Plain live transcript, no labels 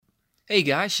Hey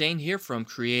guys, Shane here from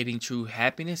Creating True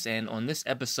Happiness, and on this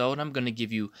episode, I'm going to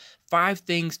give you 5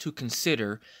 things to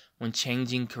consider when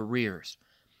changing careers.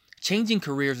 Changing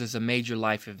careers is a major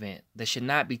life event that should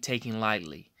not be taken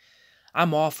lightly.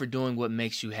 I'm all for doing what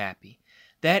makes you happy.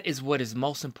 That is what is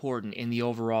most important in the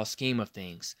overall scheme of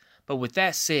things. But with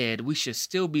that said, we should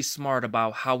still be smart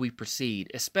about how we proceed,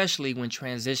 especially when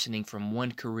transitioning from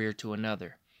one career to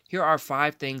another. Here are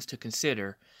 5 things to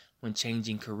consider when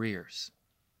changing careers.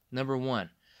 Number 1.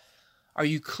 Are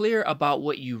you clear about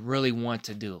what you really want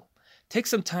to do? Take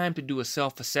some time to do a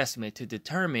self assessment to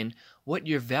determine what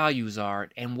your values are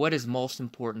and what is most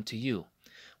important to you.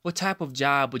 What type of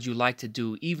job would you like to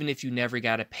do even if you never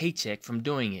got a paycheck from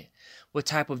doing it? What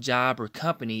type of job or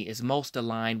company is most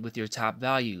aligned with your top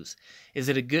values? Is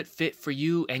it a good fit for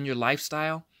you and your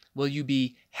lifestyle? Will you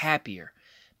be happier?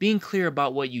 Being clear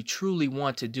about what you truly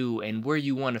want to do and where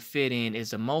you want to fit in is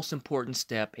the most important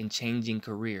step in changing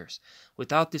careers.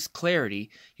 Without this clarity,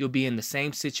 you'll be in the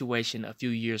same situation a few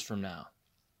years from now.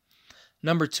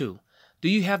 Number 2, do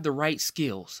you have the right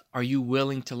skills? Are you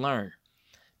willing to learn?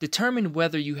 Determine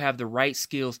whether you have the right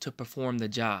skills to perform the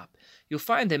job. You'll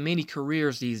find that many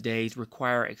careers these days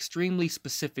require extremely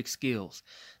specific skills.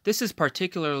 This is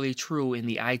particularly true in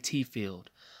the IT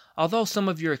field. Although some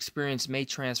of your experience may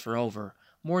transfer over,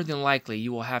 more than likely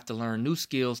you will have to learn new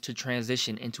skills to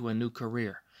transition into a new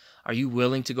career. Are you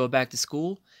willing to go back to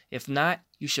school? If not,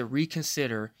 you should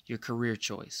reconsider your career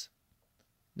choice.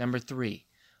 Number 3,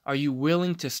 are you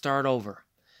willing to start over?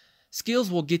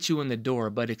 Skills will get you in the door,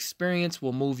 but experience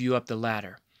will move you up the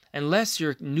ladder. Unless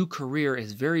your new career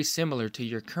is very similar to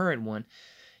your current one,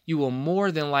 you will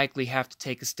more than likely have to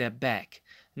take a step back,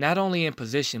 not only in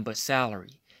position but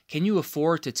salary. Can you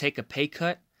afford to take a pay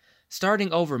cut?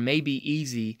 Starting over may be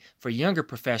easy for younger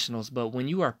professionals, but when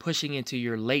you are pushing into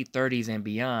your late 30s and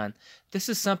beyond, this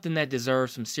is something that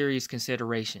deserves some serious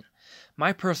consideration.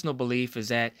 My personal belief is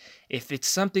that if it's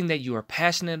something that you are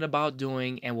passionate about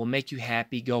doing and will make you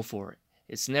happy, go for it.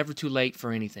 It's never too late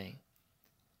for anything.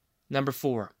 Number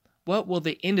 4, what will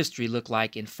the industry look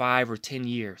like in 5 or 10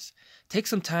 years? Take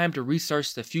some time to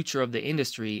research the future of the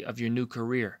industry of your new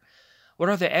career. What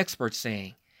are the experts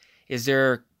saying? Is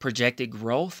there projected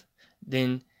growth?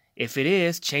 Then, if it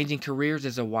is, changing careers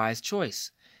is a wise choice.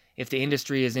 If the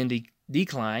industry is in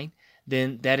decline,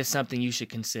 then that is something you should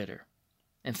consider.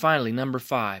 And finally, number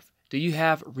 5, do you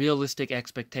have realistic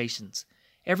expectations?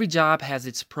 Every job has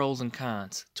its pros and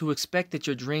cons. To expect that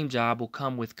your dream job will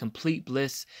come with complete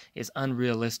bliss is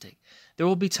unrealistic. There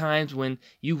will be times when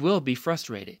you will be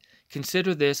frustrated.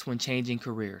 Consider this when changing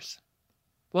careers.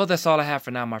 Well, that's all I have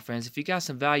for now, my friends. If you got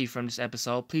some value from this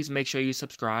episode, please make sure you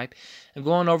subscribe and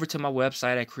go on over to my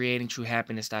website at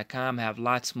creatingtruehappiness.com. I have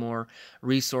lots more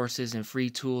resources and free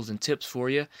tools and tips for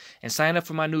you, and sign up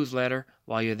for my newsletter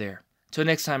while you're there. Till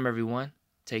next time, everyone,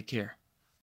 take care.